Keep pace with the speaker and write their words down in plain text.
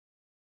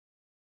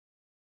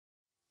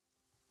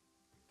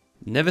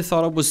Never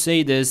thought I would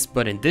say this,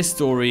 but in this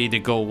story, the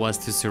goal was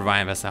to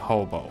survive as a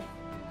hobo.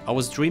 I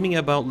was dreaming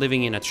about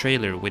living in a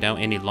trailer without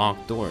any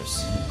locked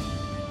doors.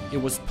 It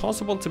was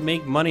possible to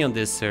make money on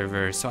this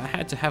server, so I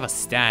had to have a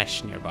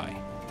stash nearby.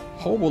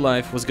 Hobo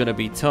life was gonna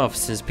be tough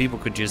since people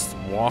could just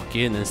walk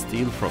in and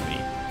steal from me.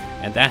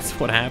 And that's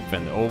what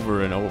happened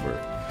over and over.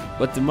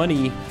 But the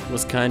money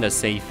was kinda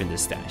safe in the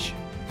stash.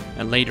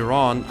 And later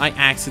on, I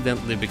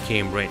accidentally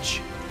became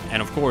rich.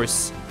 And of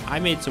course, I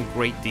made some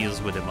great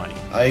deals with the money.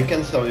 I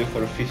can sell you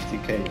for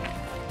 50k.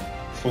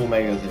 Full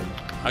magazine.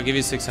 I'll give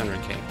you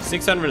 600k.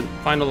 600,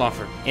 final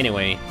offer.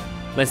 Anyway,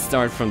 let's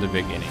start from the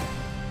beginning.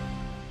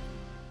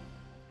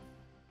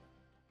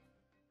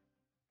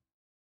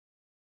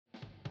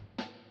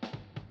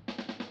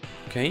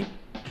 Okay,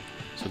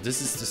 so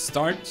this is the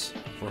start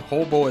for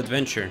Hobo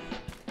Adventure.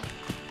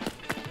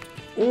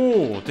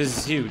 Oh, this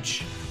is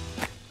huge.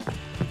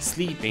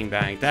 Sleeping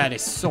bag, that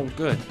is so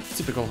good.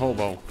 Typical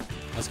hobo.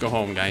 Let's go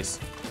home, guys.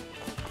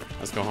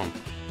 Let's go home.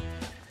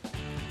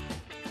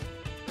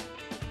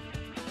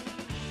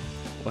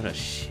 What a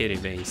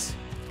shitty base.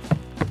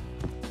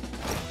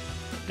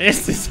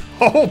 This is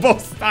hobo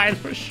style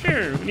for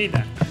sure. We need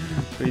that.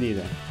 We need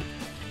that.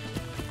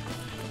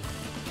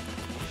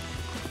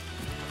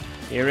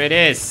 Here it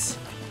is.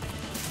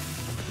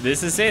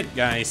 This is it,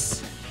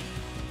 guys.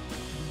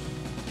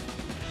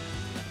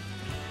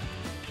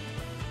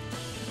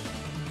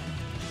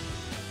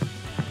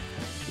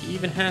 He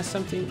even has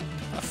something,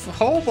 a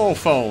hobo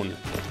phone.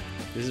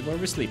 This is where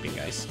we're sleeping,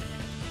 guys.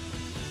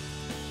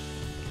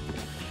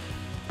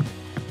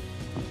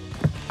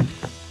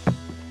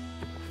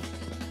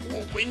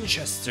 Oh,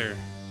 Winchester.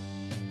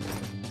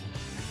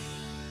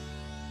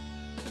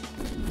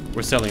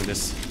 We're selling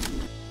this.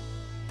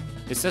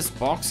 It says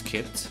box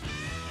kit.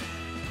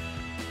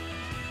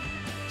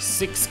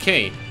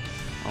 6k.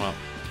 Oh well.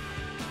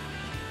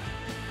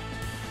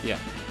 Yeah.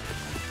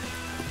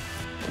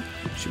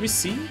 Should we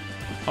see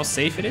how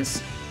safe it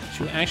is?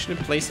 Should we actually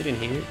place it in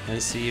here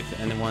and see if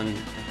anyone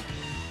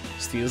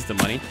steals the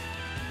money?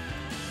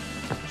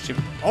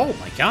 Oh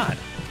my god!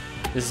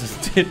 This is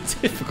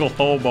typical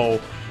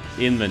hobo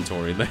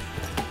inventory. Look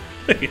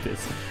at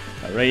this.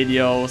 A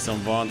radio, some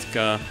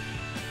vodka,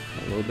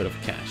 a little bit of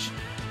cash.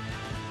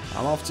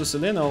 I'm off to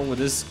Solino with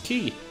this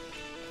key.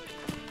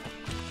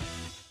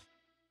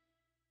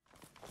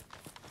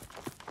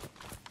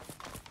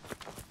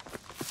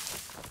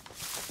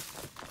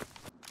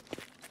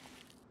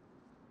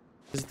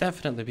 There's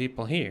definitely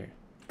people here.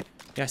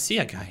 Yeah, I see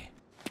a guy.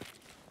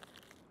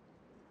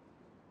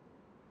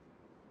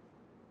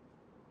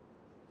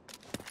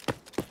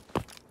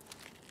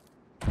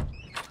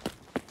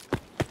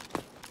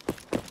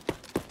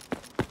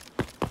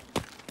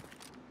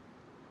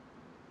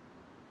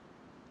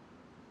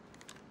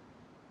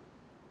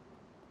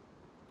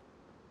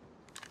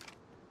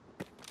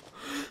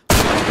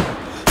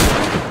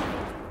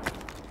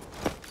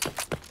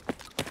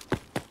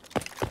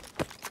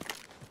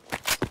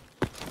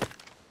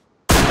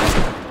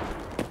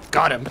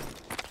 Got him.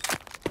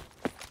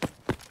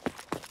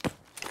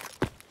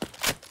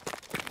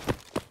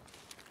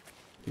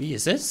 Who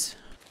is this?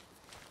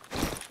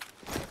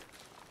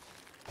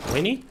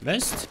 Winnie?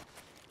 Vest?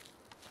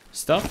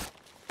 Stuff?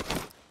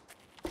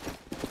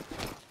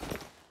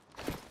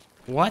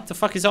 What the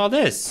fuck is all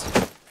this?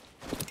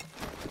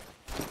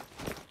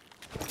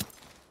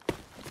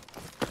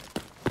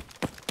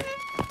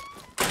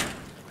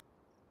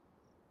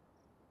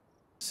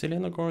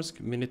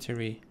 Zelenogorsk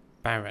military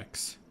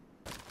barracks.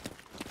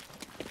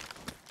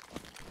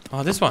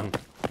 Oh, this one.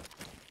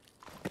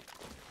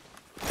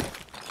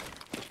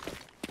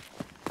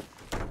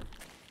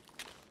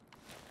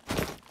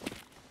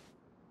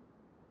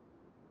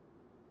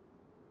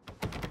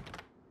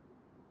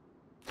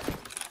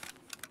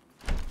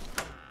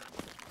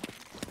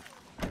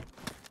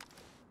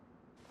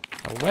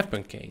 A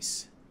weapon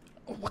case.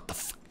 Oh, what the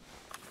f...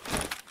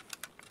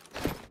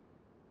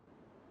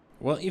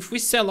 Well, if we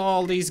sell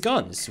all these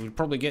guns, we'll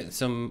probably get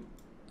some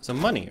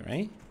money,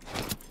 right?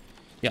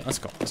 Yeah, let's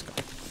go, let's go.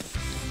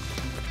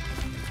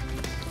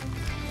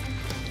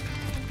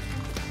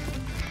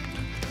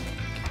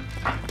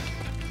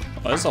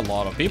 Oh, there's a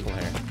lot of people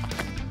here.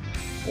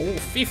 Oh,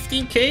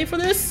 15k for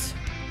this?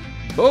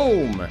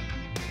 Boom!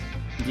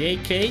 The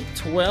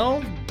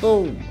AK-12,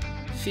 boom.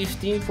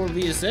 15 for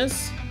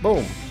VSS,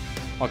 boom.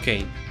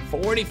 Okay,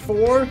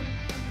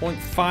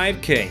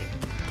 44.5k.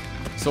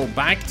 So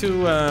back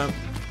to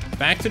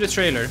the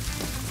trailer.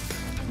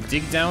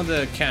 Dig down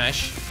the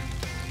cash.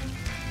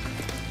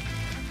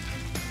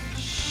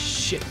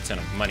 Shit ton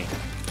of money.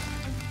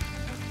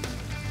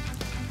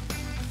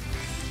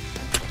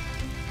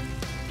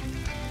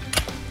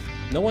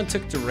 No one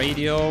took the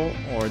radio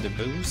or the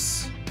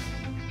booze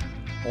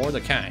or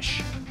the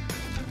cash.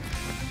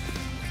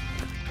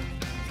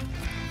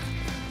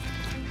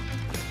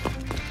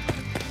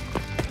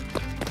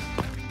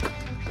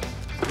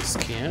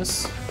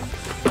 Scans.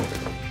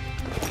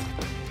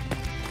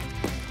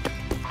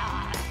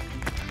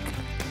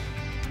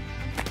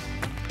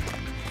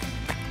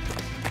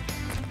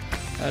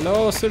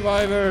 Hello,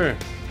 survivor.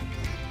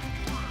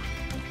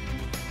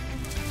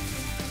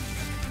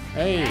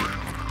 Hey.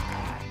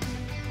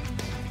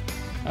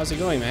 How's it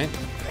going, man?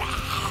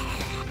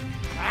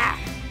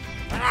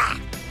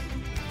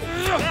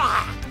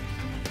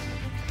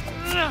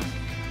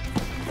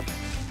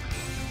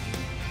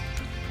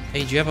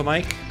 Hey, do you have a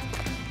mic?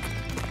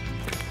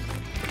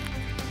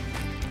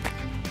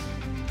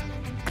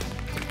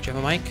 Do you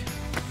have a mic?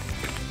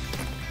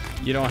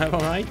 You don't have a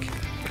mic?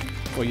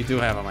 Well, you do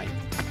have a mic.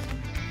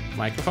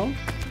 Microphone?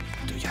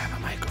 Do you have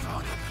a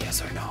microphone?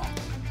 Yes or no?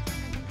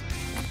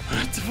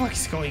 What the fuck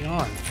is going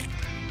on?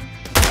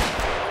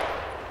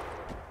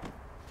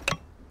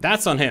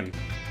 That's on him.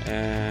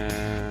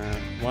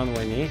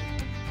 One-way knee.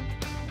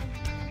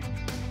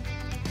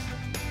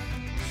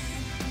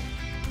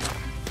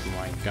 Oh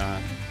my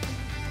god.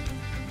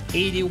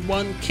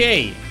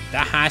 81k.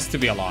 That has to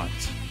be a lot.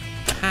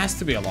 Has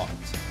to be a lot.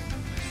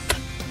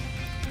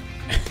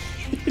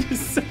 It is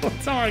so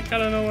dark. I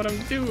don't know what I'm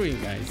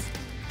doing, guys.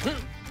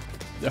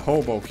 The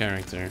hobo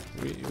character.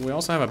 We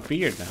also have a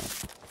beard now.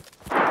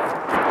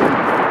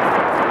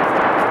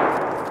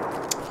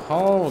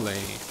 Holy.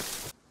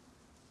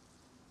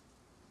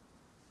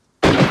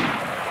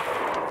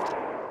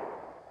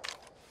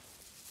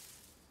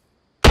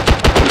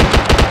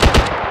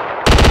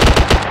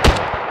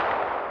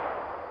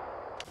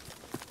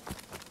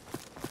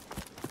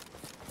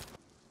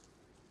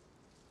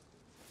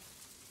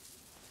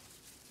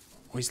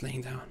 Oh, he's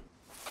laying down.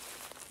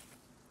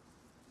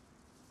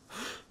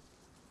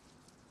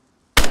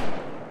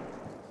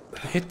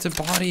 I hit the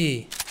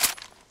body.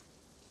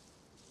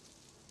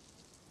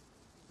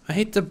 I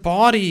hit the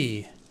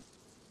body.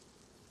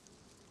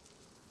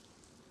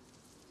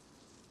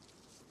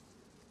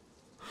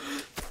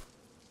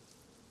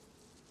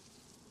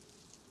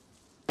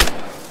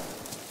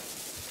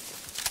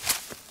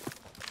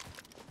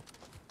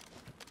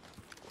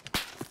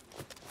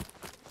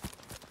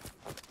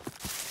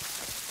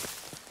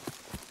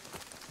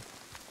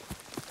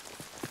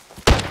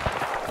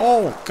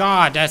 Oh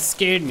god, that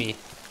scared me.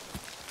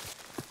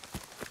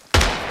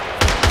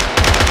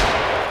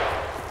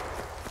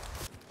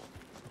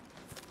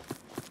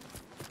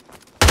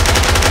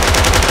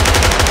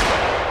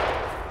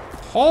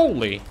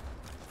 Holy.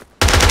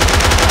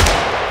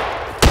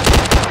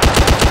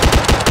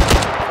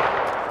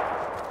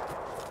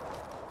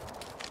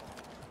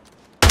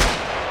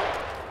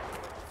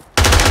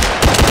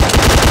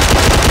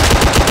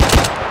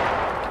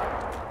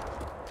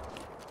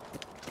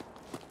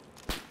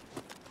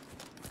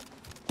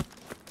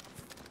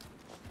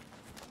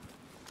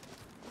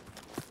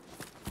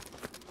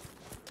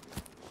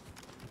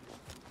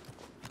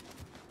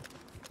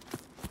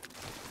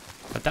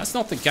 But that's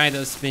not the guy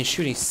that's been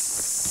shooting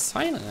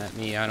silent at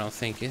me, I don't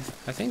think.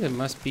 I think there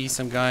must be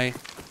some guy.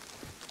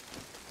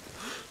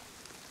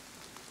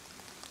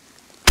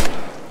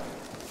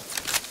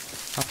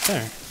 Up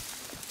there.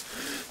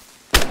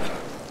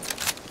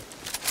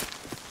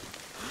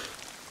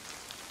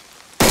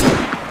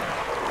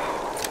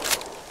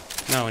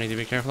 Now we need to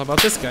be careful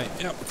about this guy.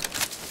 Yep.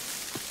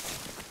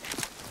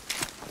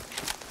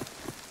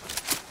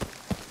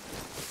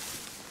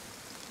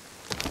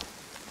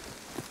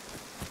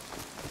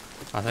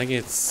 I think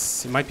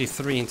it might be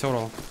 3 in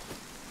total.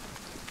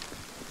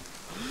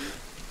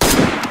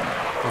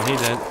 Oh, he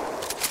did.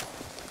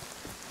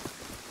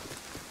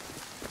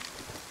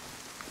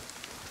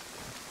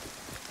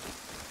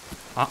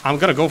 I'm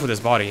gonna go for this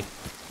body.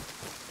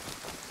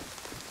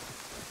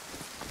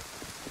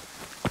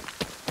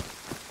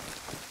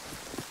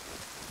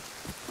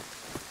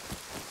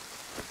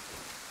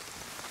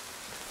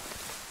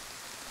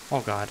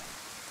 Oh god.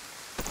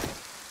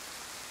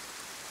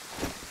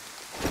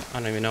 I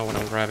don't even know what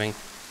I'm grabbing.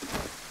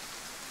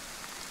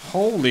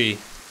 Holy.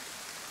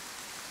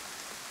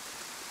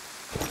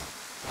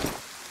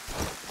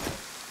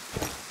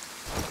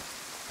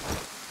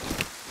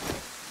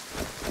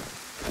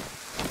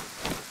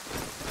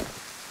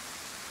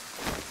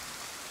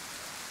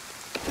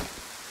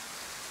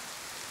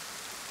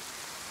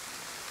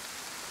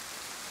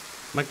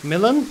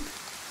 Macmillan?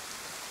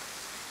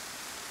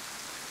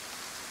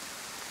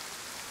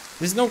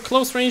 There's no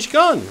close range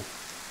gun.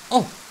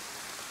 Oh.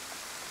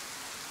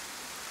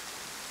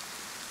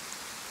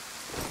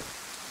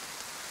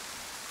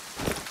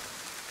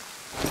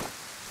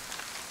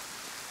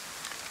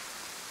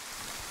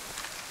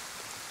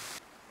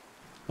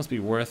 Must be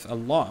worth a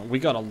lot. We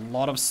got a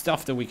lot of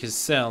stuff that we can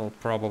sell,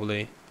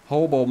 probably.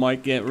 Hobo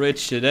might get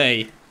rich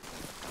today.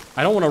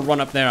 I don't want to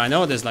run up there. I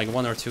know there's like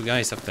 1 or 2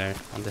 guys up there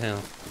on the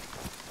hill.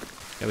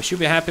 Yeah, we should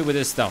be happy with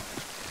this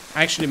stuff.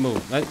 Actually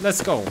move.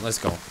 Let's go. Let's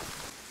go.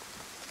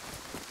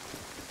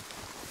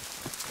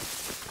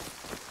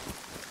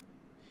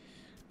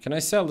 Can I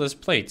sell this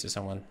plate to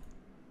someone?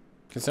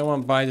 Can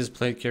someone buy this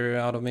plate carrier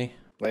out of me?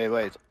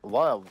 Wait.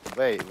 Wow.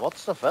 Wait,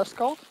 what's the vest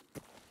called?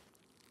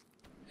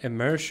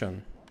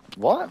 Immersion.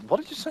 What? What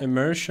did you say?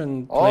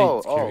 Immersion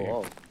plate carrier.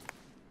 Oh.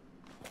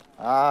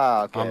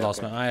 Ah, okay. I'm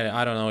lost, man.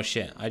 I don't know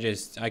shit.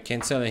 I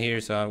can't sell it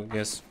here, so I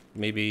guess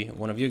maybe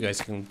one of you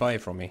guys can buy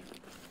it from me.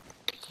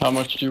 How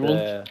much do you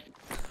want?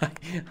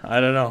 I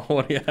don't know.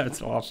 What do you have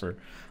to offer?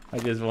 I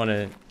just want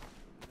it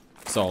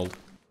sold.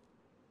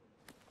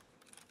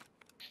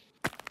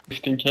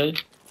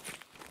 15k.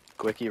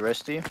 Quickie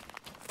wristy.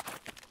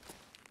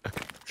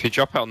 If you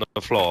drop it on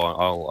the floor,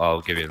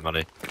 I'll give you the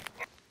money.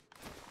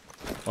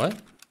 What?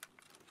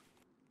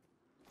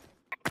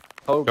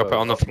 Hobo. Drop it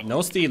on the floor.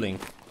 No stealing.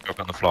 Drop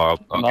it on the floor.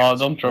 No,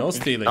 don't drop No me.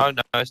 stealing. No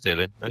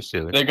stealing. No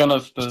stealing. They're gonna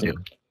steal.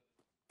 Stealing.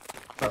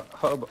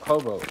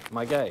 Hobo,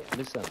 my guy,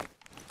 listen.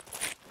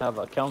 Have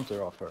a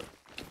counter offer.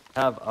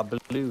 Have a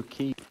blue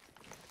key.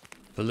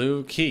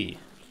 Blue key.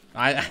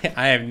 I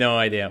have no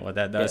idea what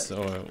that does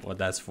or what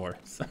that's for.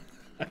 So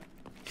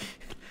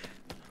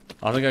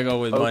I think I go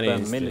with money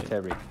Open instead.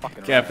 military.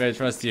 Cap, I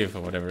trust you for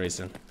whatever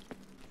reason.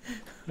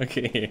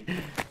 Okay.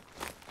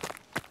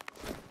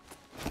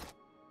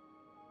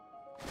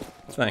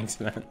 Thanks,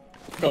 man.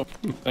 Oh,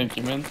 thank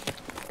you, man.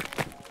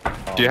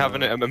 Do you have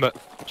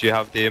do you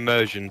have the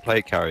immersion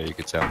plate carrier? You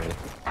could tell me.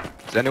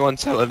 Does anyone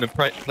selling a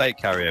plate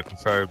carrier,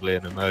 preferably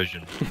an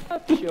immersion?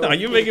 Are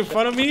you making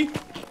fun of me?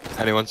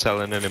 Anyone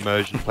selling an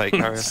immersion plate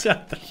carrier?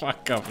 Shut the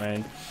fuck up,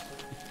 man.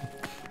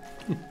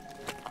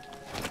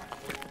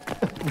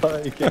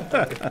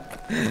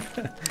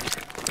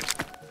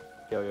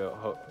 Yo,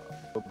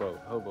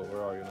 Hobo,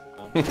 where are you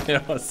now?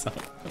 Yeah, what's up?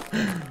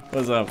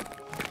 What's up?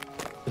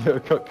 Yo,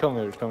 come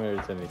here to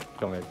me.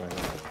 Come here.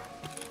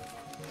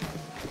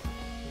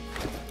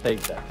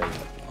 Take that.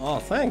 Oh,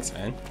 thanks,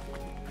 man.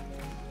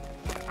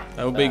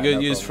 That would be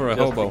good use for a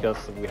hobo.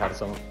 Because we had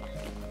some.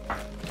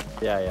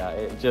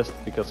 Yeah, just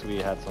because we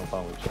had some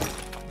fun with you.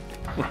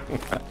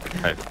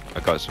 Hey, I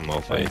got some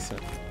more for you.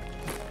 Thanks.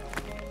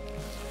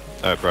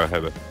 Oh, bro,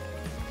 Hobo.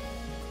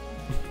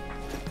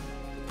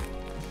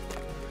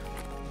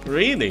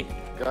 Really?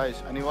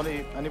 Guys,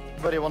 anybody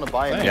want to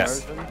buy an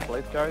Thanks. immersion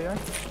plate carrier?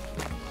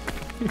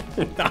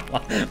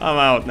 I'm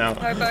out now.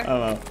 Okay. I'm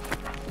out.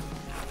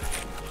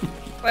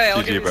 Wait,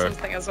 I'll GG, give you bro.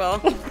 something as well.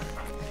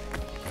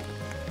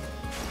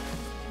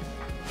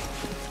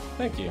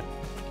 Thank you.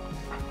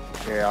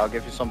 Here, I'll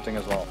give you something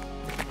as well.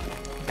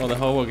 Well, the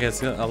hobo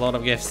gets a lot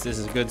of gifts. This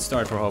is a good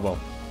start for hobo.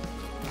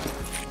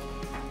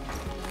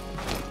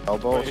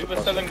 Elbow. Wait, who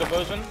was selling the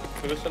version?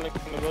 Who was selling the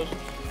version?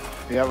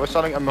 Yeah, we're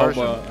selling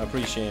immersion. Hobo,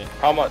 appreciate it.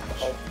 How much?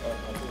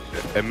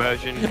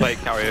 Immersion plate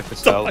carrier for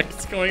What the sale. fuck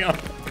is going on?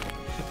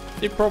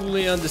 They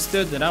probably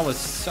understood that I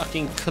was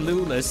fucking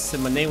clueless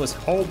and my name was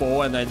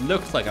Hobo and I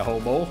looked like a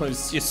hobo who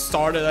just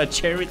started a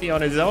charity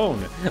on his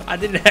own. I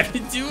didn't have to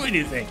do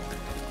anything.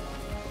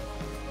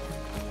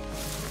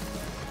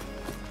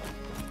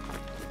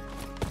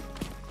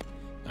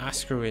 Ah,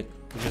 screw it.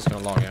 We're just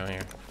gonna log out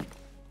here.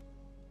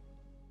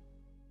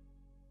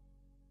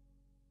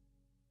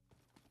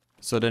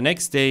 So the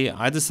next day,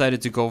 I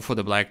decided to go for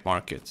the black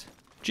market,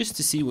 just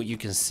to see what you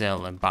can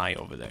sell and buy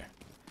over there.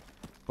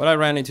 But I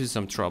ran into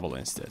some trouble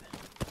instead.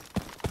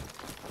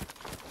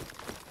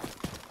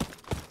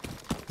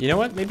 You know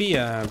what? Maybe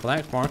a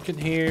black market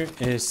here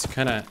is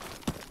kind of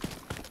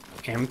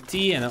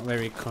empty and not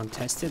very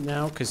contested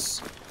now,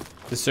 because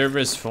the server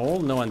is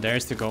full. No one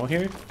dares to go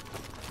here.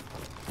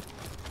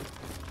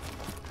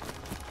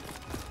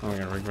 I'm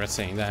gonna regret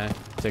saying that.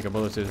 Take a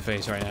bullet to the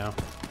face right now.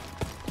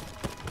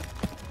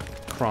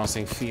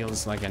 Crossing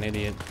fields like an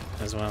idiot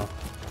as well.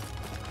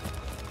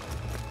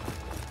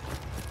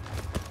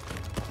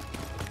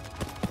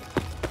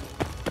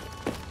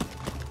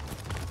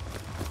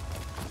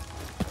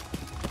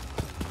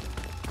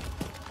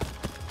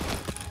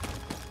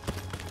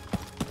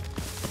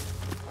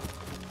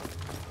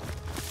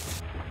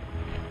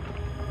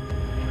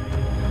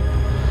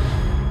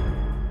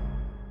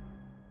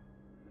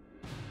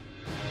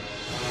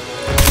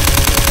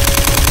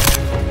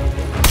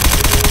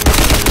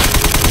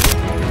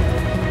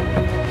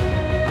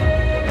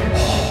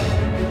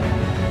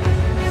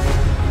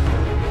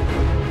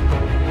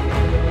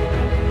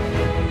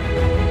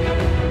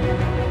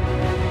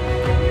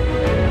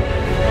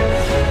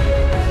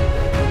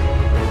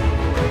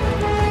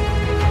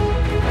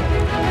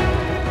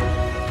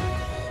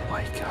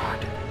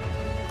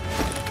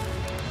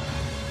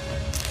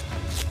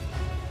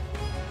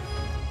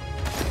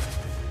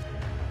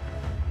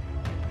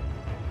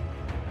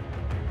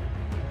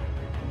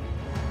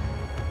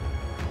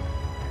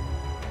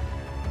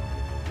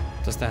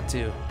 Does that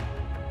too?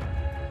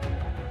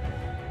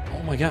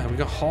 Oh my god, we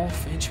got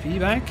half HP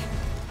back?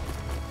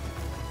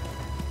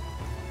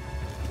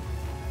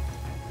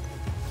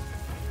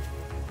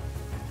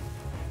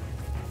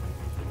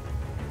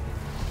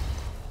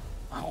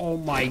 Oh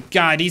my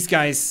god, these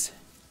guys.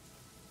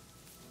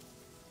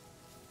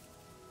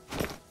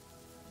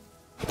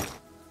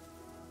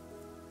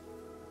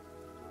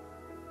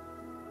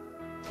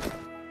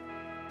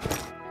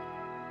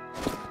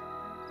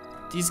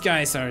 These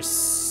guys are...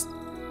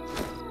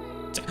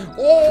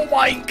 Oh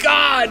my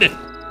god!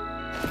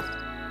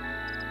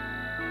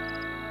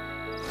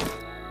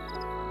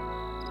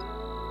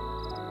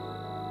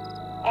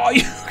 Oh,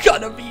 you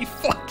gotta be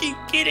fucking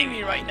kidding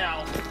me right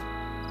now!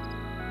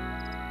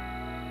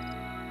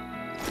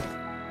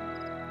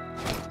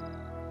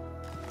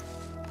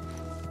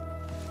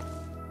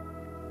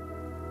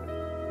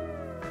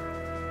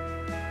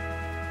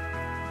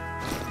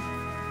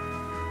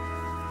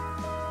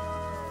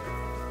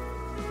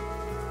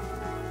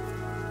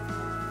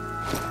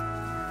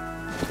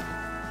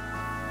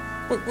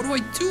 What do I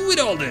do with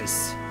all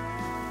this?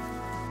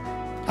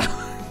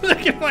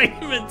 Look at my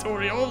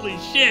inventory, holy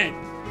shit!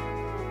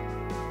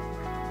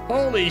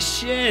 Holy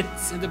shit!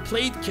 And the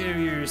plate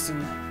carriers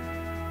and...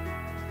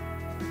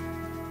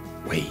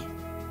 Wait.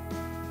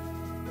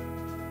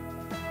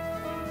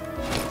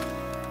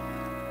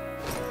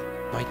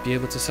 Might be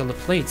able to sell the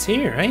plates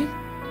here, right?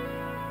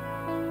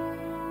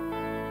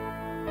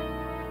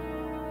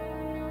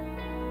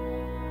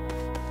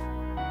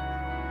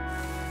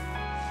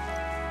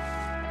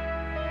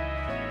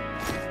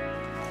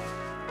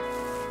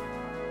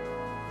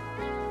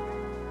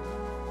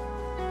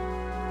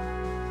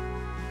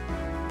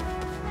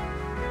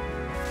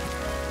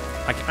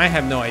 I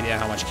have no idea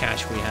how much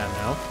cash we have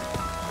now,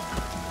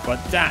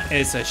 but that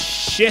is a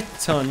shit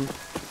ton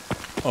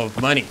of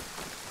money.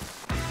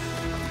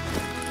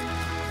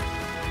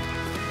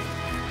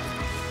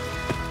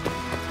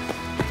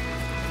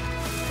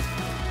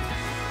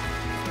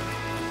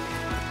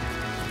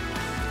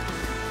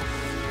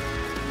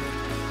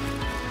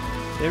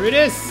 There it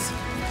is.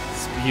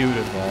 It's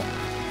beautiful.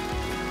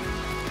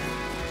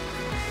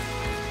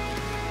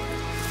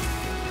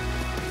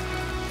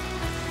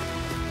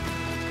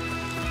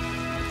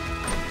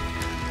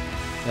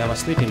 Yeah, my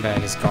sleeping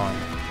bag is gone.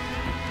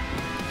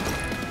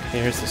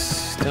 Here's the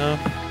stuff.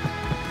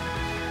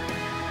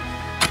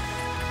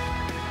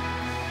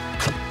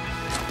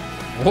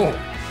 Whoa!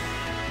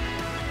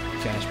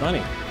 Cash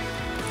money.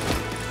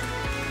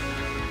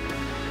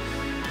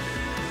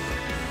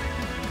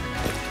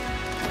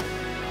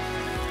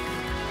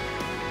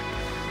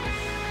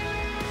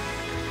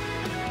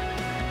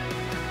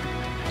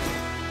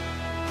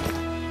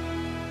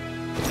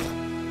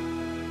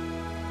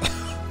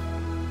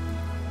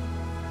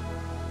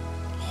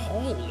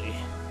 Holy.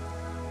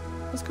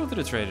 Let's go to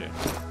the trader.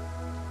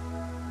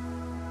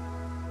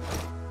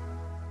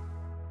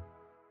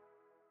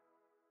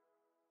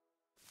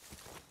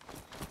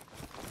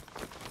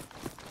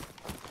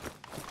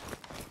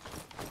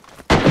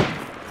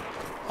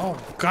 Oh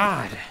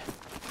God.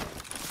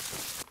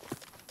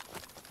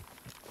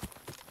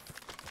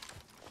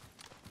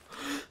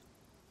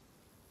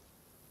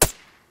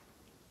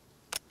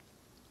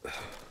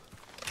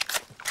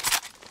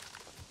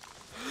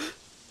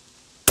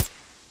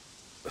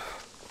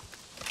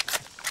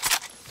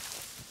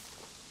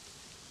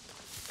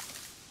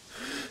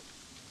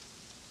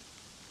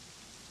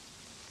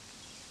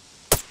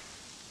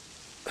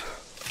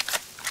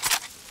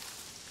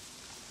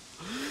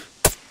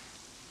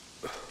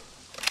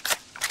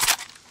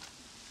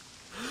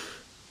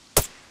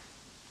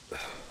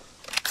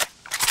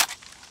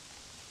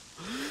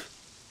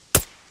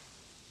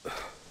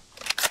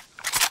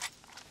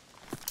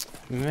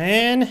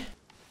 Man,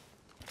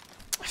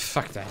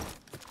 fuck that.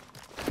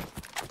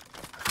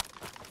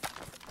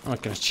 I'm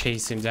not gonna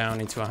chase him down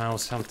into a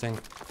house or something.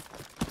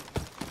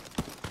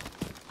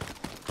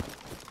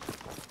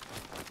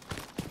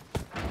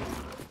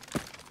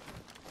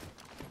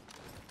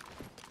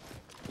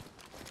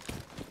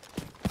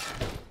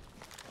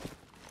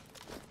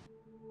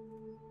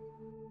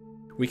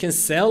 We can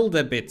sell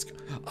the bits.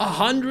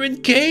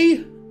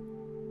 100K?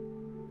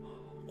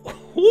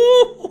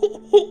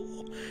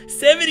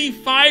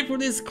 75 for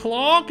this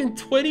clock and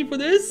 20 for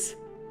this?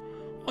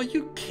 Are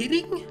you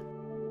kidding?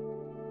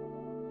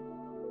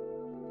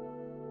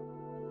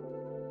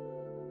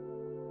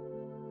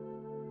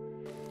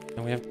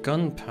 And we have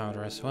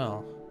gunpowder as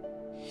well.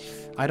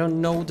 I don't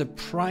know the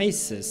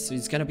prices, so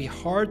it's gonna be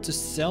hard to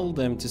sell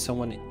them to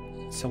someone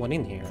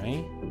in here,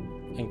 right?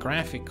 And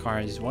graphic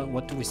cards,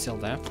 what do we sell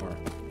that for?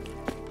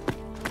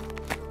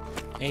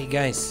 Hey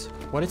guys,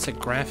 what is a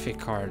graphic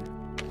card?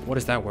 What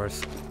is that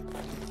worth?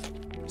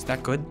 Is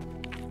that good?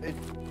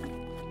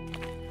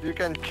 You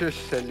can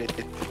just sell it.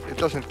 It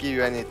doesn't give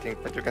you anything,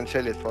 but you can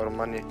sell it for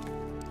money.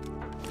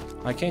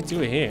 I can't do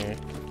it here.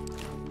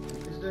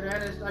 It's the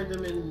rarest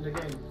item in the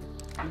game.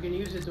 You can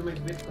use it to make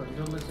Bitcoin.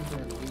 Don't listen to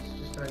him. He's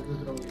just trying to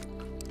troll you.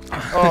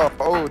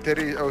 There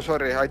is. Oh,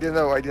 sorry. I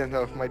didn't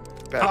know. My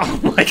bad. Oh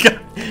my god.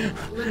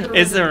 Literally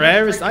It's the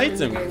rarest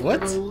best in the item. game. What?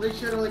 They will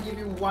literally give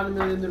you 1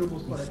 million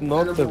rubles for it. It's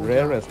not the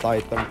rarest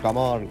item, come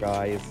on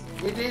guys.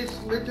 It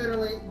is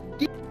literally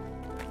the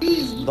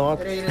not-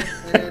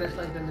 rarest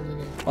item in the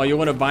game. Oh, you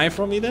want to buy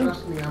from me then?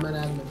 Trust me, I'm an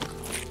admin.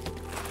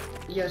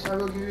 Yes, I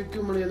will give you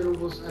 2 million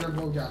rubles and a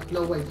blowjob.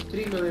 No, wait,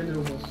 3 million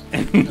rubles.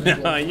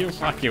 No, you're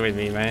fucking with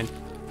me, man.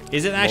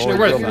 Is it actually No,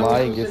 worth you're it?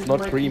 lying, it's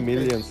not 3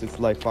 millions, it's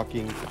like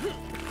fucking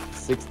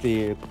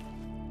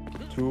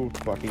 62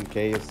 fucking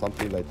K or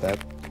something like that.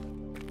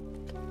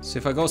 So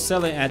if I go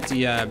sell it at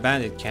the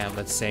bandit camp,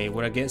 let's say,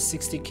 would I get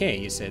 60K,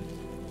 you said?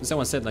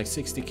 Someone said like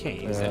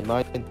 60K, is it?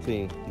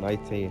 90.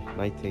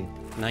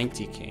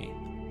 90K.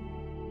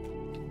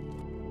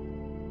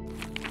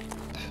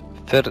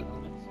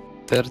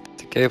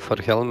 30K for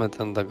helmet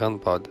and the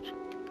gunpowder.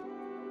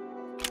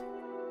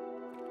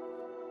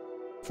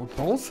 For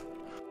both?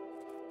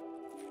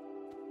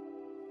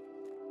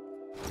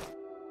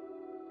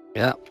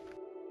 Yeah.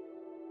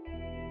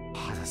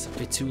 Oh, that's a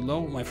bit too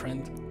low, my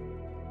friend.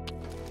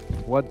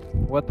 What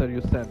are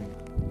you selling?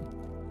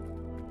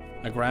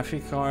 A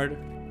graphic card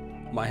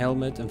My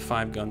helmet and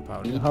 5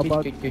 gunpowder. How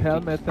about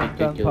helmet and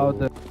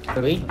gunpowder?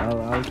 Wait.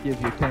 I'll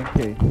give you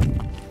 10k.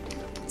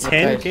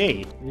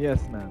 10k?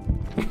 Yes, man.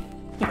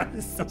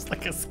 This sounds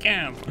like a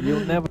scam.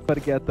 You'll never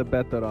get a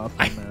better offer,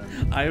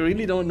 man. I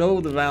really don't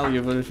know the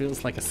value, but it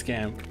feels like a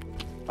scam.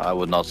 I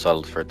would not sell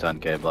it for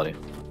 10k, buddy.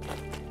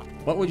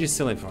 What would you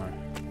sell it for?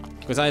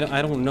 Because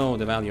I don't know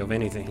the value of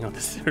anything on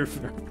the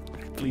server.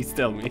 Please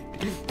tell me.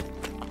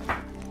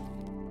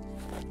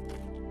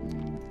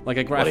 Like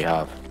a What do you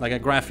have? like a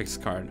graphics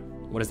card.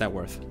 What is that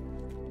worth?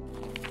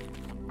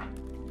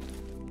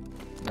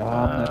 No,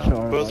 I'm not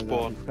sure.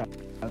 Firstborn.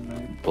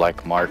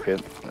 Black market,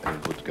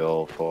 it would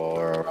go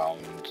for around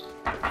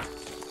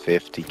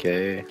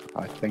 50k,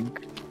 I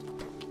think.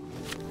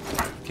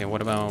 Okay,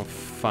 what about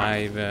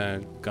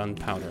 5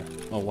 gunpowder?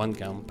 Oh, 1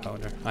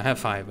 gunpowder. I have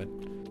 5, but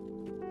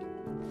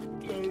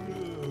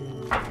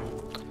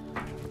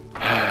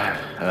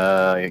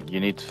You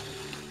need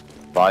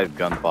 5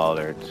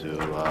 gunpowder to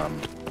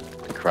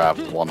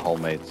craft 1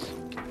 homemade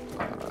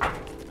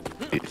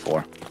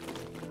C4.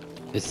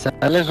 Is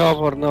selling off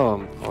or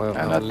no?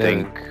 And I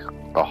think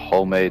a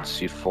homemade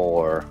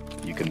C4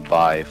 you can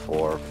buy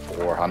for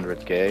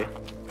 400k.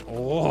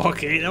 oh,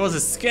 okay, that was a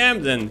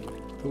scam then.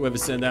 Whoever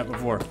said that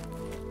before.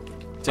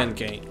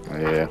 10k.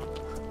 Yeah.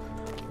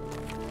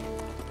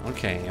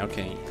 Okay,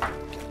 okay.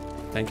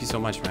 Thank you so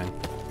much, man.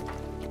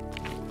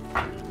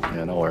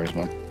 Yeah, no worries,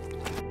 man.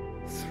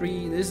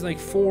 3. This is like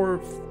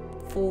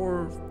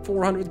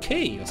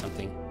 400k or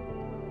something.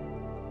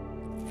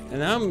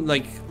 And I'm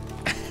like,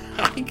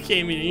 I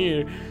came in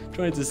here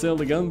trying to sell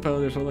the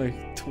gunpowder for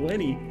like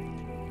 20.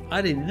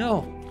 I didn't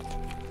know.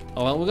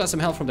 Oh well, we got some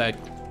help from that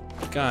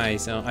guy,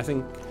 so I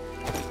think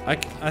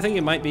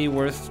it might be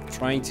worth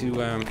trying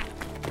to.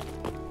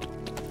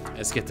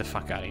 Let's get the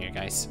fuck out of here,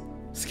 guys.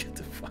 Let's get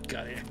the fuck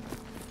out of here.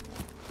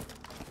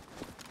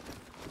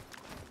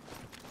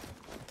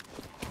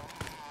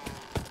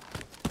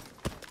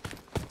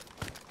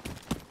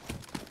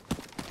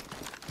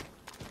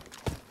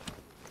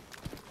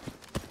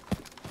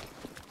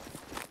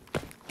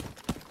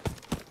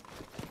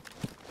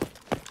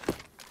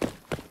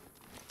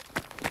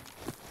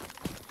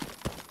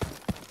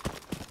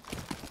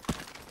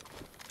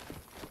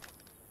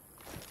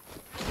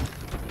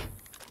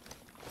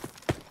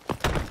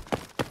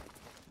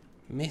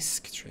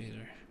 Misk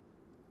trader.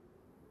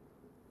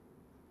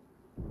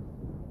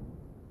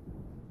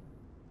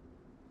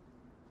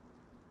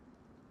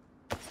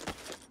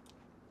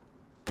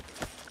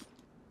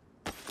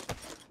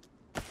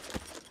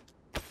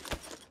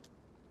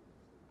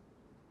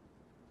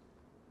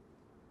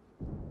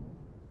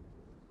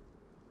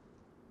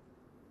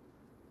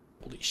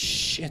 Holy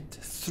shit,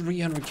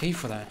 300k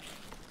for that.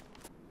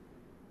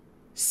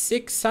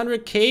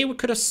 600k? We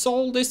could have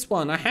sold this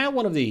one. I have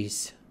one of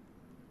these.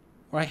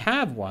 Or I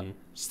have one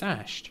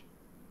stashed.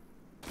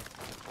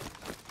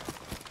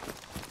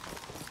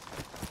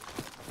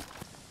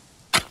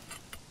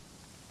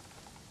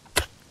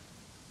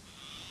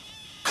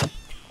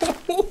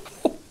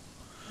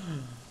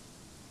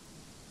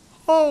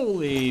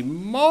 Holy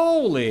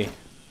moly!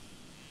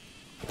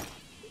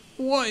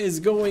 What is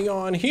going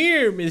on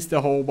here,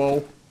 Mr.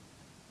 Hobo?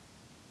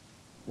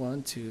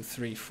 1, 2,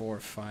 3, 4,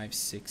 5,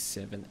 6,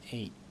 7,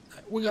 8.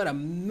 We got a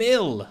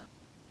mill!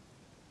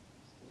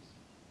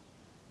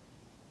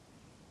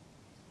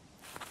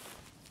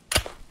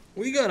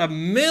 We got a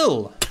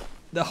mill!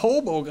 The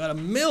Hobo got a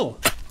mill!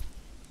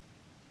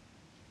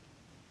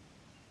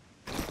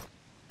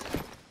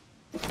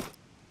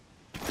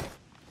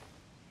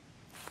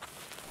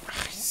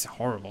 It's a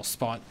horrible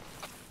spot.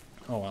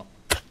 Oh well.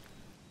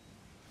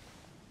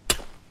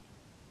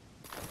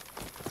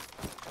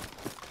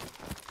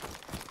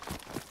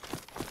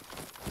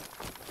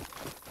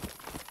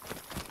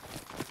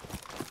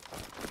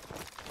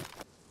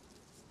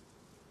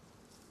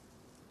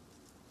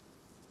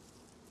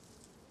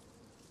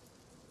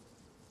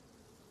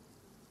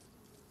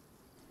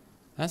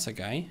 That's a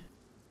guy.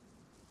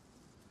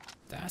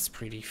 That's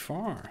pretty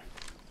far.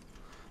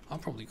 I'll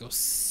probably go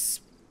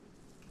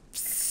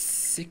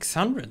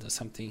 600 or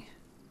something.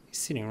 He's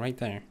sitting right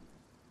there.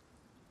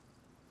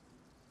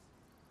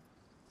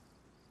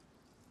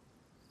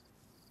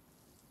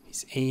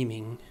 He's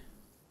aiming.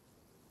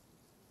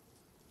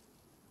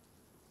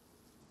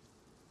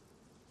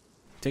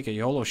 Take a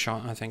YOLO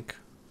shot, I think.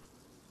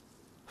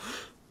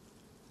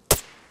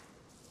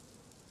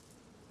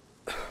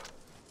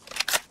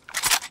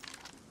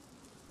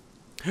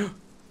 What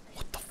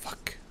the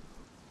fuck?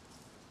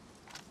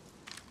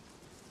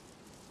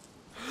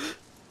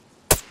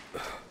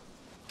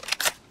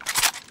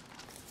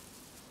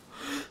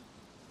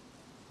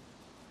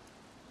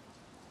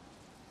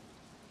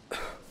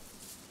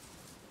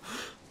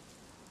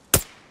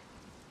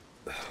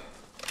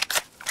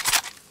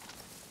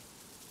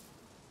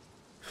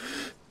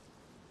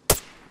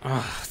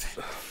 Ah,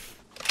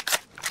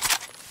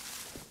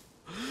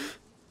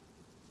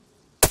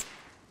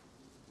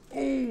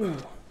 oh.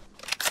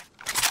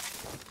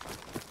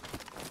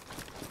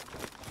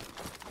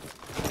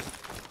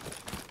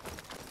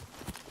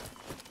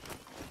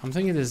 I'm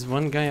thinking there's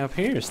one guy up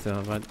here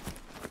still, but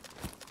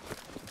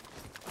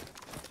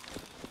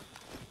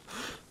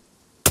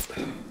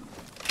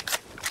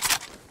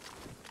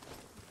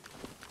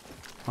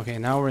Okay,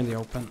 now we're in the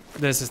open.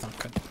 This is not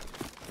good.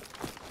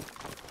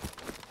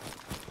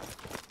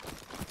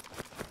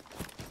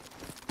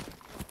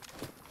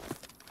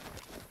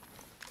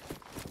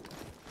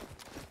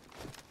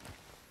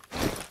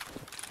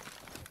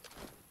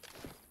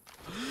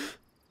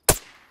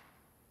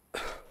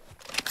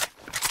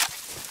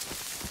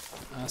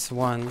 That's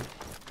one.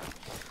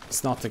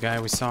 It's not the guy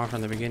we saw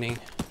from the beginning.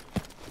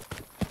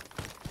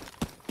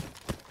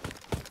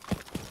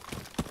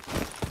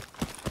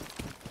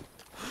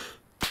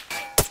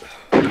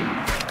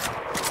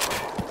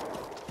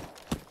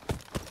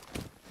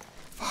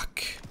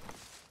 Fuck.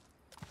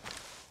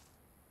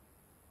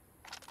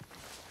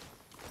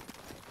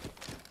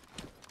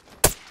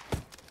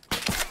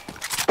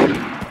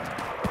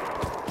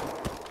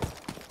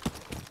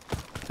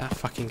 That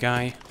fucking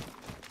guy.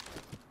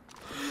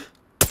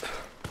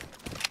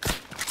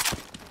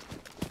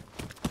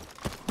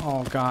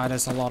 Oh god,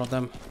 there's a lot of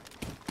them.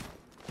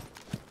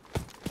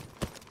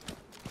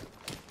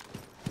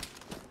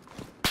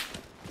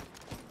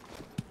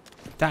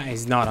 That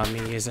is not on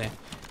me, is it?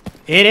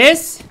 It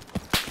is?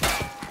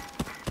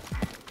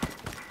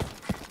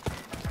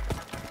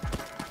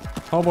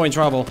 Hobo in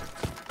trouble.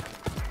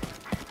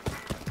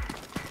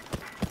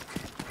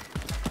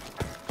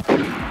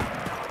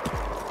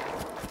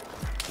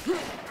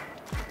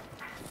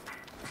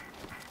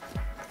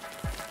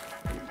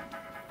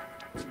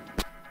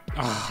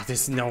 Oh,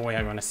 there's no way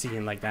I'm gonna see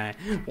him like that.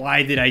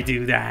 Why did I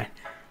do that?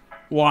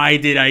 Why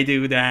did I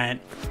do that?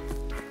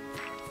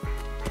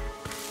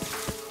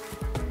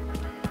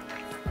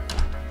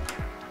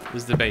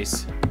 This is the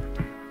base.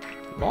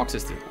 Box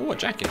is still. Oh, a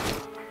jacket.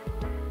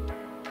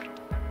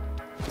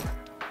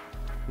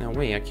 Now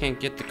wait, I can't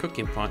get the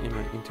cooking pot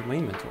into my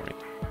inventory.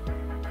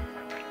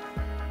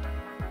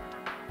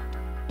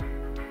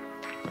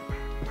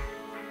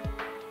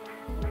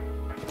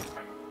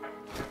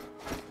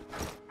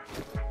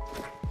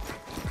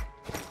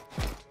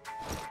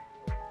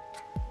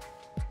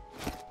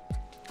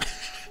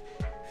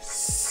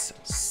 So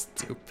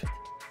stupid.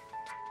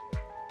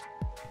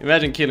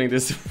 Imagine killing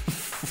this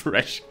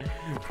fresh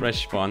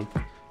spawn.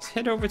 Let's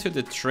head over to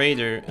the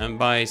trader and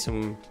buy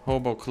some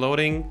hobo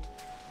clothing.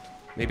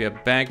 Maybe a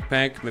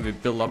backpack, maybe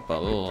build up a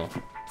little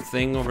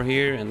thing over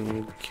here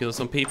and kill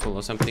some people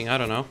or something, I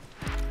don't know.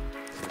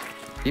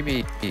 Give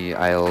me,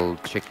 I'll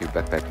check your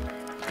backpack.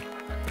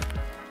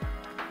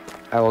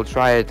 I will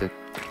try it and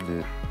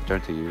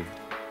return to you.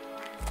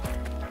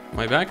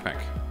 My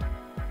backpack?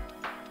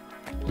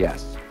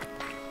 Yes.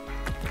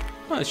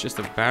 Oh, it's just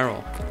a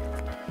barrel.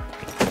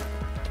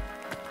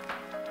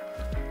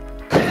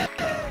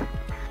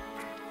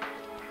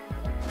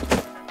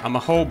 I'm a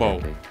hobo.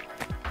 Okay.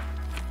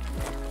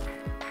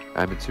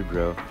 I'm a too,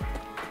 bro.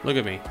 Look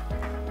at me.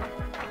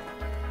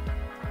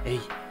 Hey.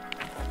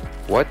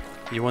 What?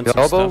 You want the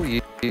some hobo?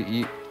 stuff?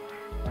 You...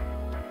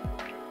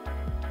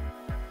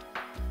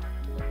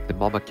 The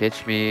mama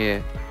catch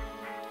me,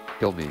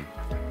 kill me.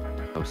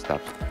 No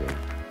stuff. Okay.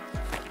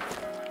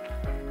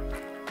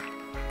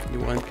 You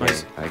want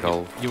Okay, I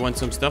go. You want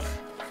some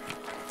stuff?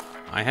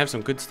 I have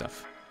some good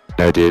stuff.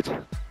 No, dude.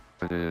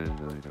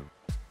 No.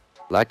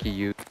 Lucky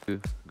you.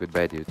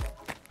 Goodbye, dude.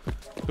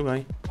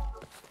 Goodbye.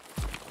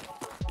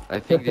 I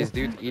think this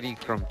dude eating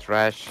from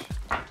trash.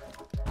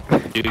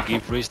 Do you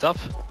give free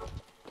stuff?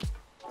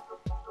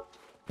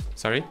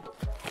 Sorry?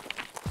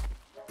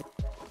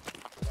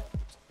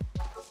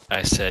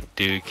 I said,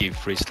 do you give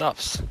free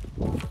stuffs?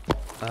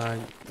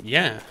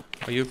 Yeah.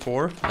 Are you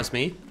poor as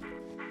me?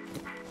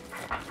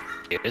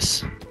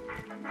 Yes.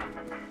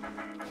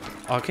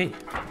 Okay.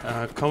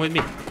 Come with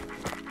me.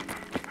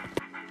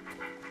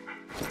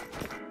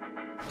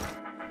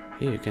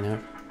 Here you can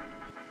have.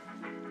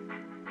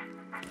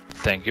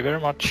 Thank you very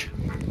much.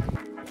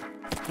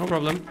 No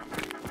problem.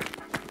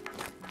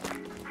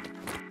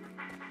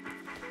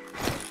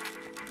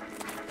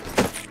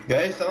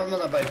 Guys, I'm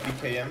gonna buy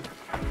PKM.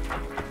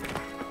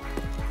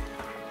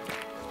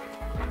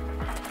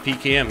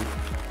 PKM.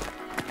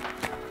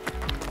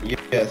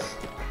 Yes.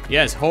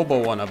 Yes,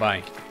 hobo wanna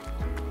buy.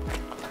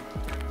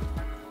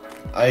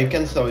 I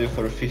can sell you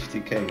for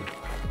 50k.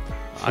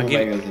 Full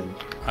magazine.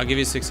 I'll give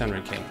you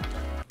 600k.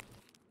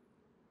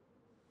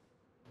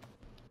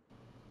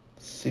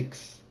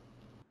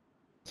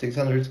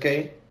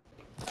 600k?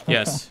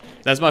 Yes.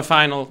 That's my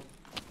final.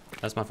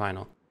 That's my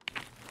final.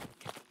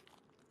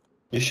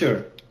 You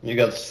sure? You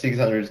got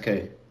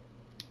 600k.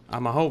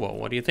 I'm a hobo.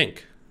 What do you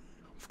think?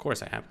 Of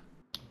course I have.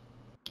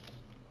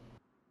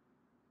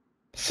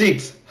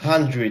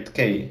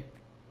 600k.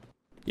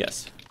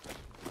 Yes.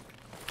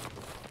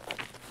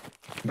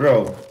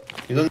 Bro,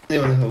 you don't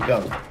even have a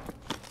gun.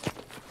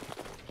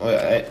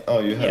 Oh,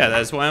 you have. Yeah,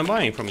 that's why I'm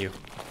buying from you.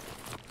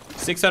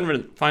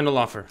 600 final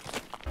offer.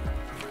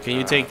 Can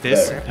you take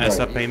this as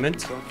a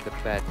payment?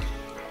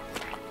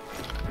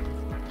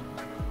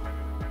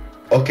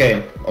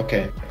 Okay.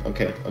 Okay.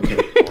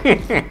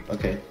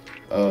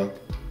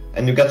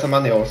 And you got some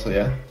money also,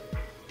 yeah?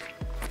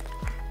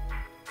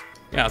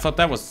 Yeah, I thought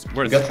that was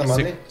worth You got some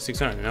money?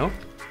 600, no?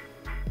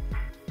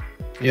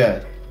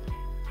 Yeah.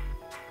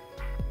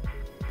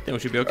 Then we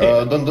should be okay.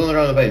 Don't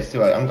run away.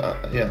 Still,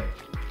 yeah.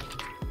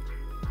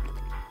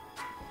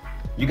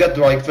 You got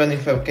like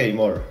 25k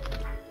more.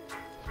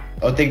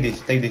 Oh, take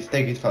this. Take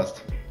it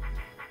fast.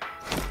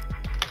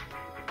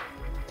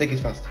 Take it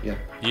fast. Yeah.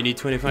 You need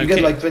 25k. You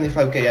get like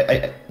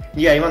 25k.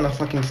 Yeah, I wanna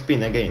fucking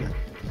spin again.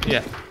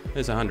 Yeah,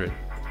 it's 100.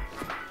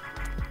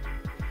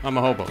 I'm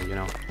a hobo, you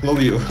know.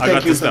 Love you.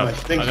 Thank you so much.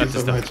 Thank you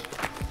so much.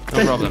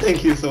 No problem.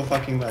 Thank you so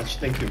fucking much.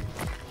 Thank you.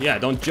 Yeah,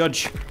 don't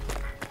judge.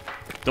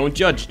 Don't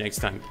judge next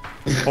time.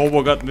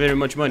 Hobo got very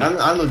much money.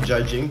 I'm not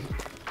judging.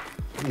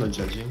 I'm not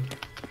judging.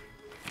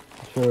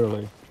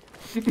 Surely.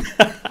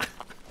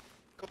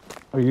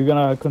 Are you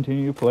gonna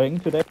continue playing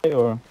today,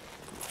 or?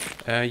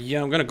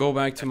 Yeah, I'm gonna go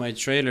back to my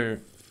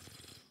trailer.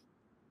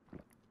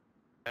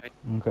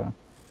 Okay.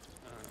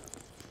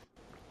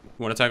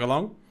 Wanna tag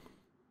along?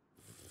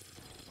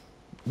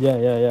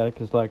 Yeah,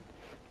 because like,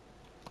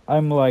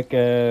 I'm like,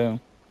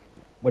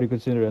 what do you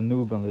consider a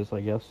noob on this, I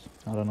guess?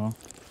 I don't know.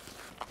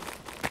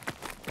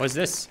 What's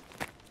this?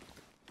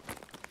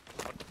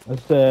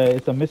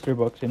 It's a mystery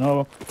box, you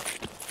know?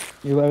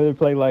 You ever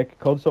play like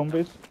Code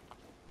Zombies?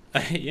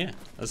 Yeah,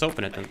 let's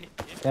open it then.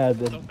 Yeah,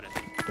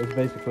 that's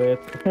basically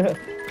it.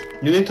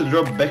 You need to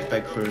drop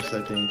backpack first,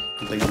 I think,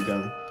 to take the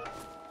gun.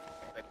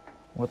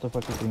 What the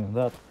fuck is doing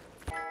that?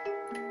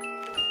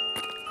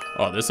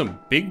 Oh, there's some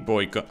big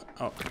boy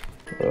oh.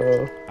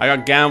 I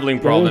got gambling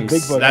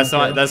problems. That's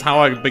how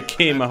I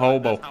became a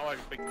hobo.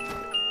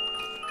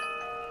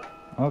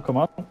 Oh, come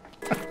on.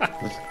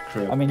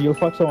 I mean, you'll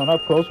fuck someone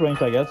up close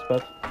range, I guess,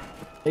 but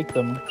take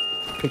them,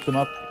 pick them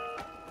up.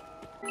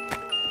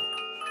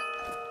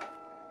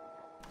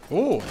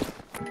 Oh.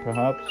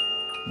 Perhaps.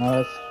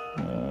 No,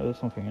 that's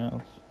something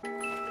else.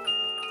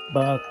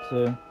 But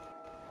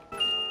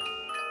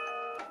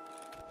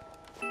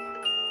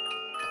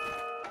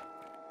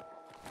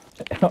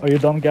are you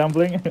done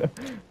gambling?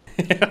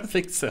 I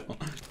think so.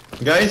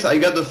 Guys, I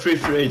got the free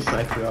rage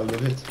sniper out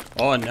of it.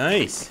 Oh,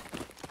 nice.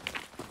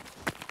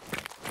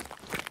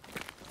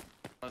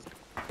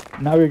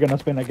 Now you're gonna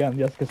spin again,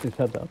 just because you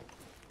said that.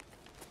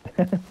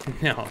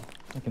 No.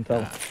 I can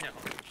tell.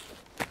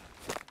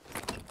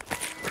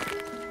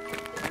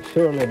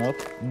 Surely not.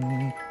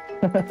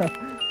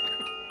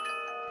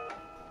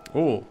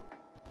 Oh.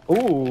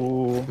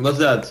 Ooh. What's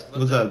that?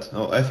 What's that?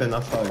 Oh,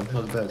 FNFR,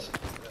 not bad.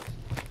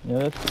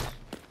 Yes.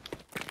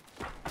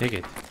 Take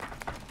it.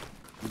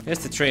 Here's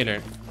the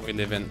trailer we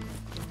live in.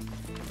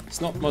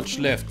 There's not much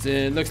left.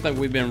 It looks like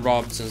we've been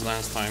robbed since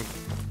last time.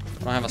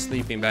 I don't have a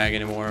sleeping bag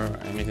anymore or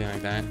anything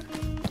like that.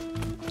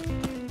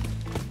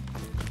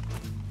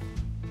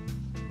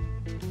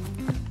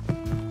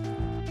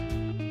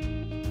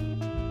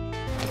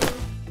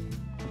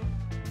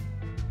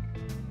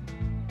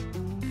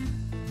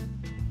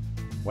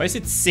 Why is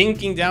it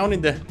sinking down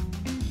in the...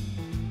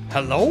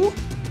 Hello?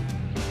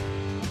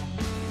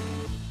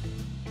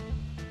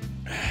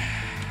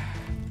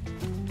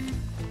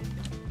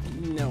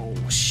 No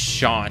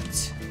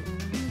shot.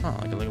 Oh,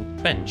 like a little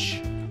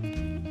bench.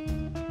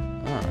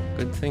 Ah,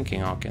 good thinking,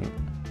 Hawken.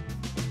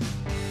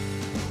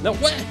 No,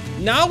 what?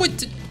 Now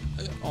it...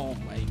 Oh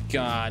my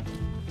god.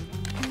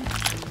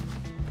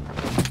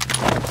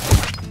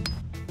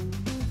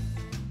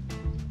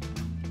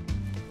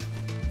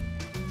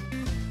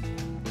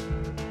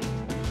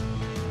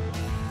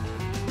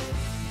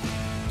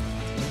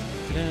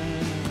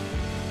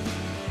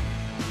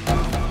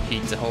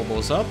 Heat the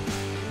hobos up.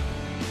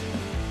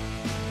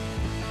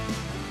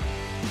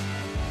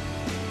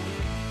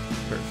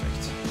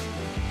 Perfect.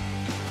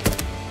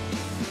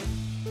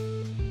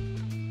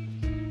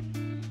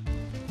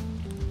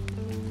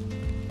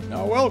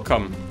 Now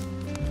welcome.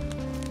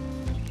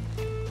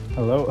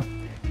 Hello.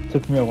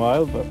 Took me a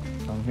while, but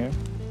I'm here.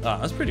 Ah,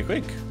 that's pretty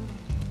quick.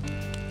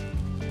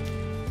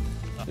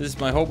 This is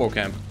my hobo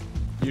camp.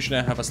 Usually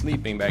I have a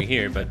sleeping bag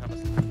here, but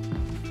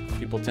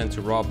people tend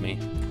to rob me.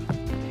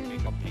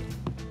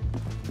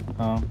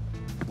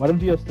 Why don't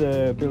you just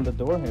build a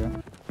door here?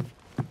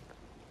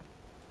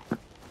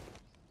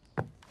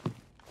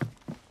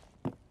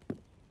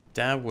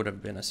 That would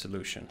have been a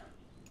solution.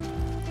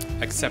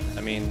 Except,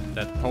 I mean,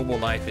 that hobo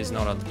life is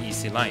not an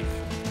easy life.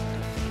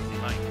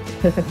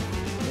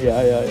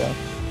 Yeah.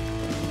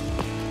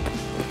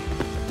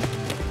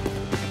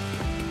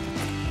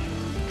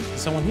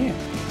 There's someone here.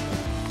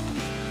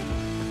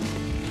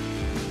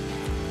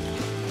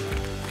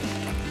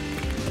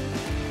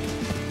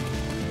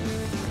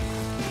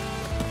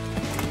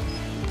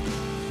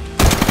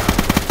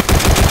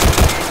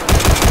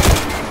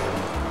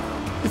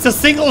 It's a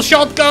single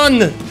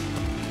shotgun!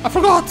 I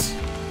forgot!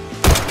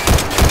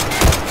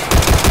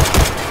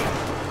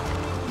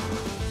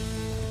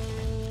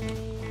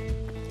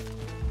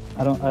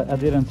 I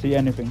didn't see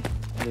anything.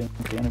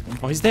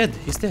 Oh, he's dead.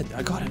 He's dead.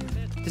 I got him.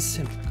 This is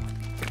him.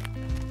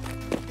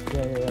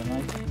 Yeah,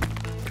 nice.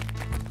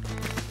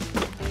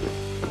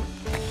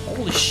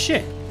 Holy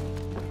shit.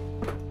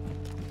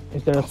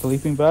 Is there a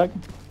sleeping bag?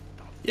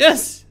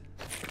 Yes!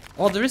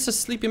 Oh, there is a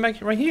sleeping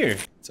bag right here.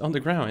 It's on the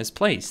ground. It's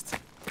placed.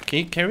 Can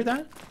you carry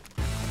that?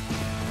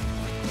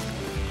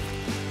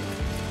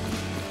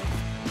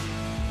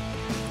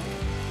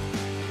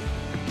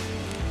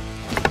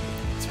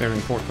 very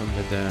important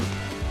with a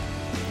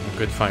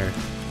good fire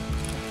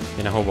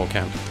in a hobo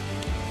camp.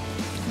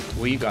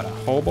 We got a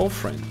hobo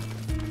friend.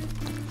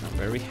 I'm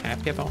very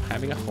happy about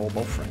having a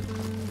hobo friend.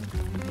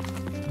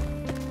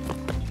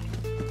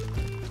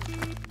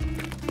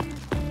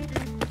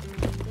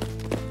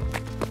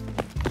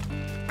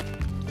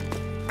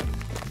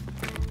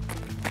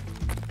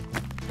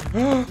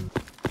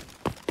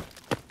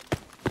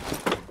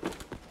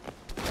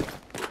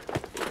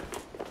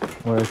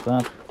 Where is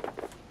that?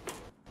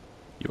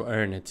 You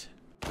earn it.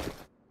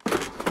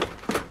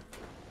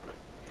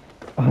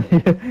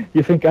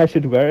 You think I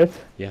should wear it?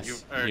 Yes,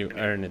 you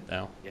earn it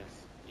now. Yes,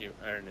 you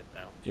earn it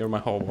now. You're my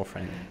hobo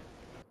friend.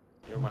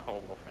 You're my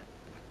hobo friend.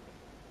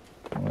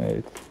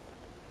 Wait.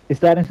 Is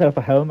that instead of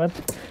a helmet?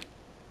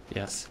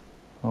 Yes.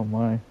 Oh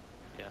my.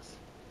 Yes.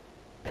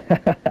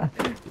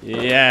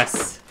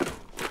 Yes!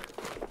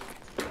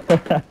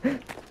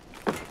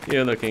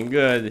 You're looking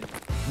good.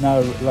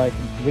 Now, like,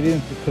 we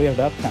didn't clear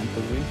that camp,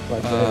 did we?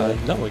 Like,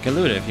 No, we can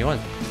loot it if you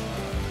want.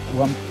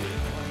 one.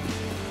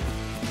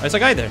 There's a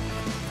guy there.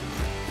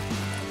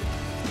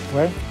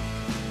 Where?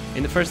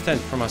 In the first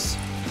tent from us.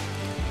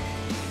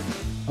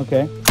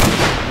 Okay.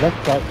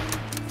 Left side.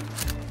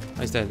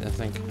 He's dead, I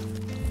think.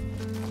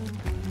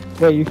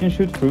 Wait, you can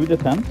shoot through the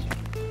tent?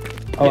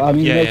 Oh, Yeah, I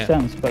mean, yeah, it makes yeah.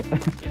 sense, but...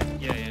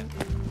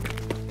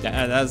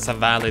 Yeah, that's a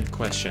valid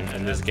question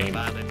in this game,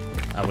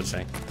 I would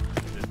say.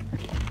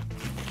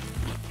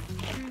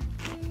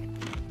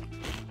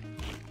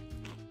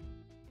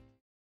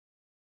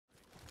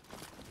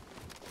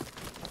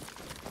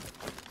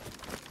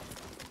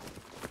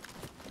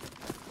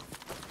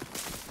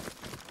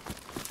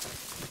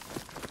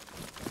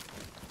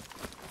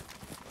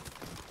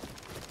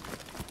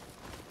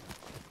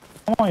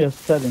 Someone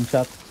just said in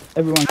chat,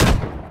 everyone...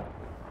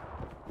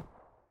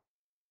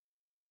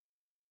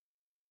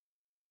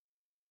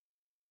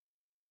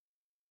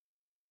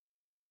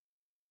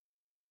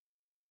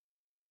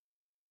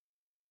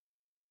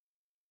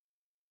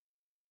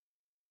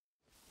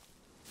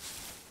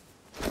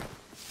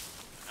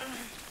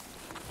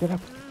 Get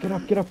up, get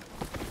up, get up.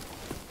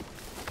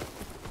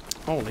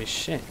 Holy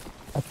shit.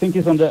 I think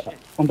he's on the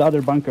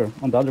other bunker.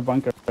 On the other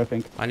bunker, I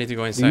think. I need to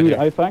go Do inside you need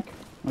here. IFAC?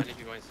 I need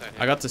to go inside.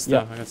 I got the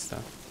stuff, Yeah. I got the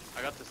stuff.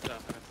 I got the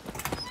stuff.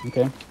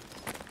 Okay.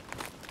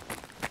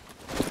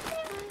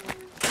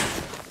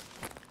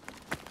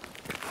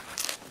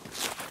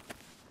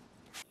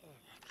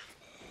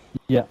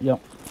 Yeah, yeah.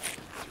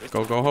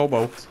 Go, go,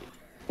 hobo.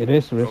 It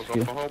is Go, risky.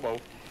 go for hobo.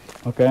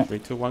 Okay. 3,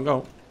 2, 1,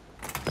 go.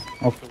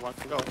 Off. 2, 1,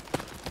 go.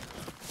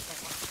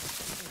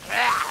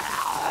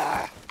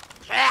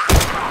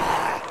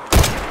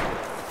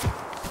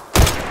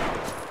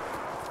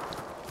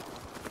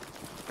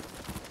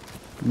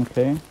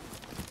 Okay.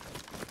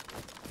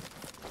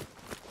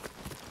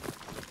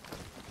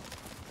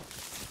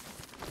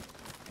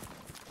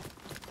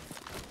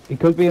 It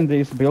could be in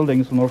these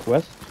buildings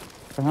northwest,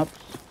 perhaps.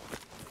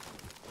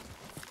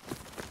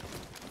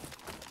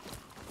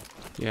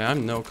 Yeah, I have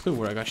no clue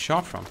where I got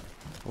shot from.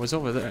 It was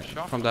over there,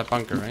 from that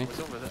bunker, right? It was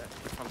over there,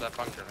 from that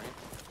bunker,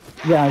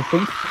 right? Yeah, I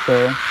think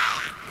so.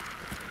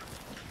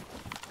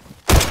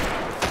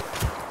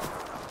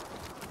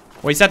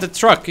 Oh, he's at the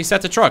truck, he's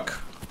at the truck.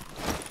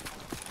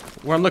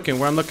 Where I'm looking,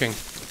 where I'm looking.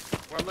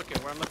 Where I'm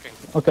looking, where I'm looking.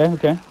 Okay,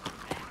 okay.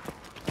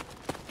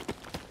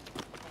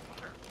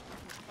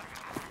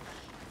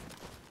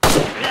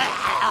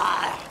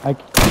 I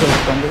killed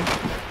somebody.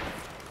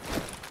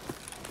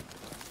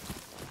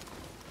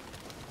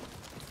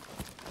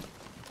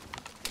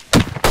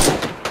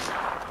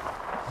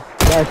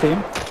 Yeah, I see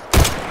him.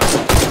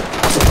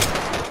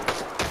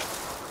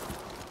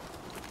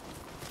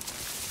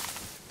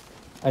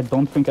 I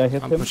don't think I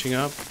hit I'm him. pushing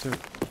up to...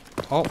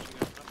 Oh.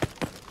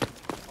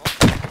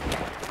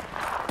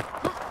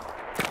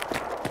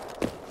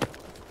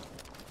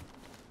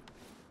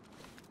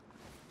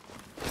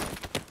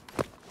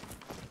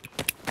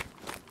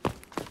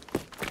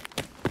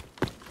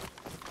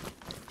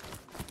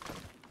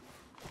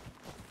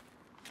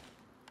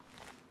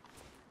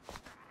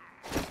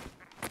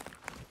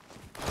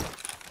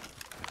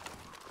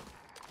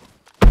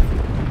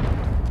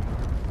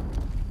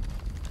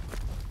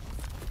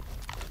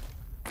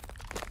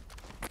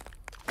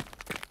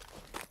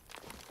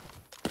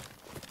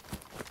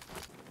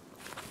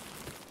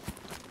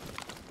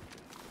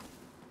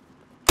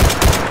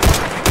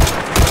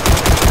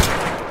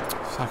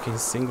 Fucking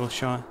single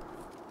shot.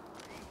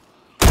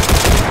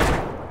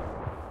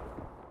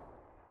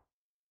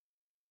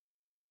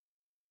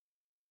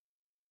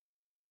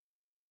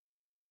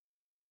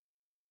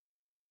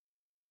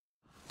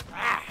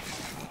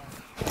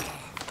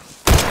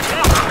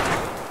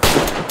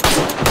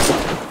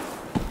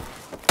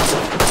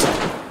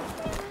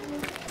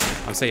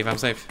 I'm safe, I'm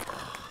safe.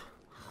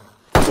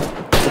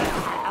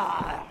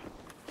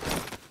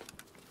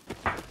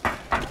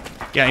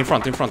 Yeah, in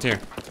front here.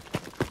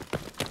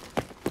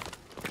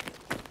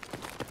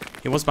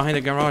 He was behind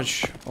the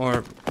garage,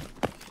 or...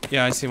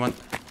 Yeah, I see one.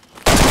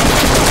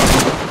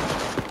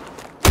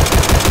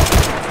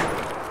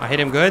 I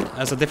hit him good.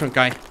 That's a different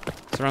guy.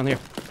 It's around here.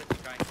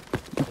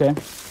 Okay.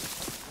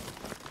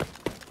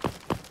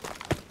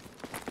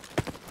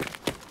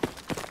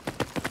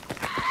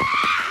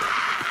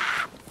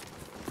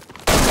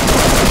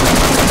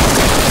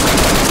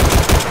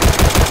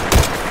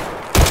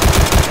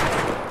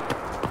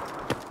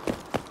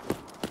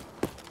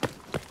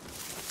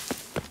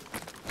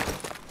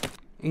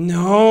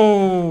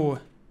 No!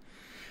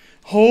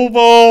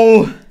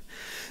 Hobo!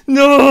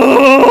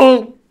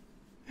 No!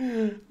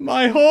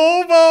 My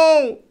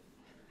Hobo!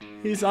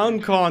 He's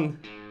uncon.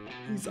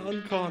 He's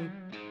uncon.